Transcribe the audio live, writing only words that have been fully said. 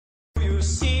you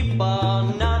see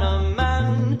Banana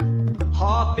Man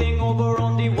hopping over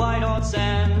on the white hot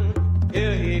sand.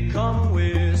 Here he come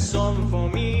with some for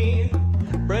me,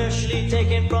 freshly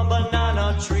taken from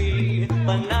banana tree.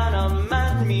 Banana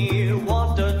Man, me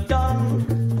want a done.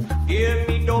 Give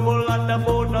me double at the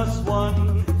bonus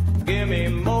one. Give me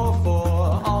more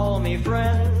for all me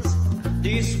friends.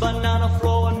 This banana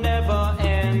flow never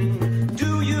end.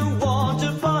 Do you want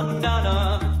a banana?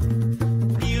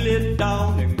 Peel it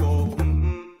down and go.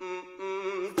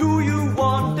 Do you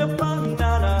want a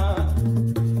banana?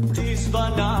 This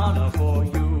banana for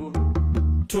you.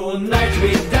 Tonight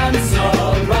we dance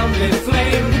around the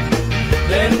flame,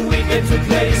 then we get to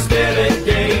play spirit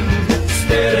game.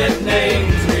 Spirit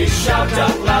names we shout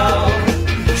out loud,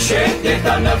 shake the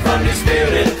thunder from the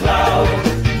spirit cloud.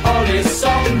 All is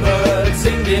somber